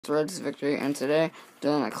Red's Victory, and today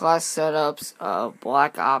doing a class setups of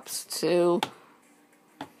Black Ops 2.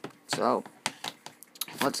 So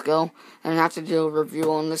let's go. And I have to do a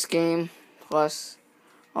review on this game plus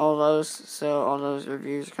all those. So all those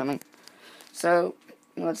reviews are coming. So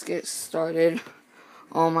let's get started.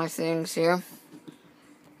 All my things here.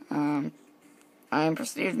 I am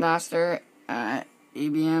Prestige Master at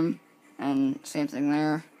EBM, and same thing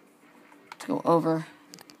there. Let's go over.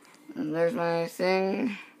 And there's my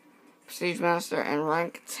thing. Prestige Master and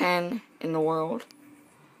rank 10 in the world.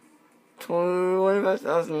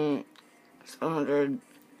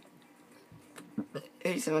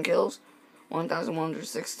 25,787 kills.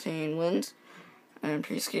 1,116 wins. And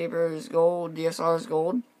Peacekeeper is gold. DSR is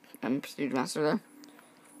gold. And Prestige Master there.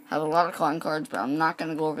 Have a lot of cotton cards, but I'm not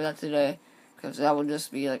going to go over that today, because that would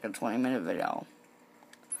just be like a 20-minute video.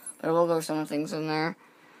 But I will go over some of the things in there.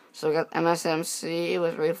 So we got MSMC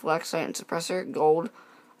with Reflex Sight and Suppressor, gold.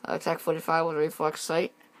 Tech 45 with Reflex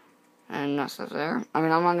Sight, and that stuff there.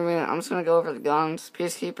 I'm just going to go over the guns.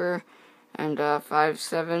 Peacekeeper, and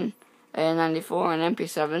 5.7, A94, and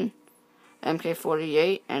MP7,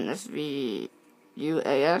 MK48, and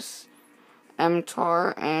SVUAS,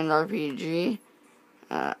 MTAR, and RPG,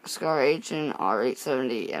 Scar H, and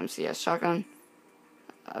R870 MCS shotgun,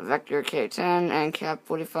 Vector K10, and Cap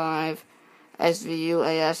 45,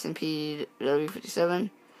 SVUAS, and PW57,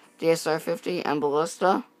 DSR 50, and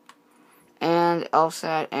Ballista, and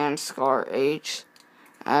LSAT and Scar H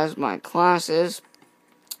as my classes.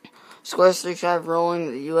 Square 3-5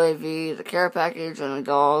 rolling, the UAV, the care package, and the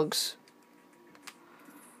dogs.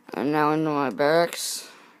 And now into my barracks.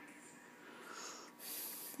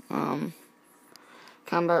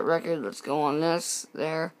 Combat record, let's go on this.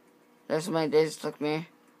 There's how many days it took me.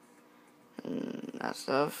 And that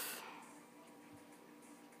stuff.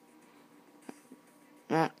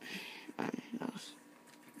 That. And those.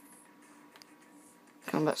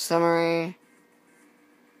 Combat summary.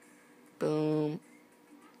 Boom.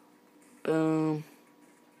 Boom.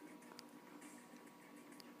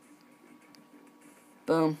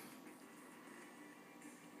 Boom.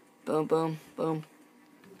 Boom, boom, boom.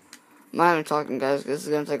 I'm not even talking, guys, because this is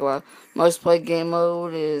going to take a while. Most played game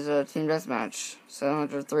mode is Team Deathmatch,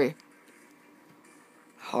 703.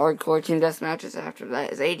 Hardcore Team Deathmatches after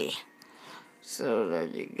that is 80. So there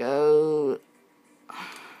you go.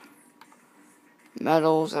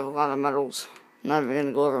 Medals, I have a lot of medals. I'm not even going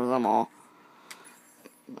to go over them all.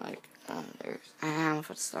 Like, there's, my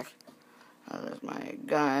foot's stuck. There's my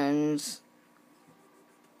guns.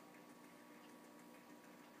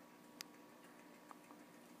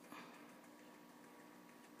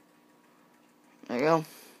 There you go.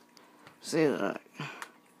 See that?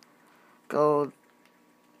 Gold.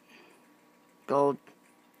 Gold.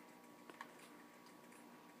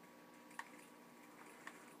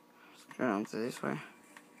 Let's go down to this way.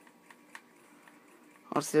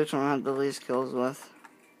 Let's see which one I have the least kills with.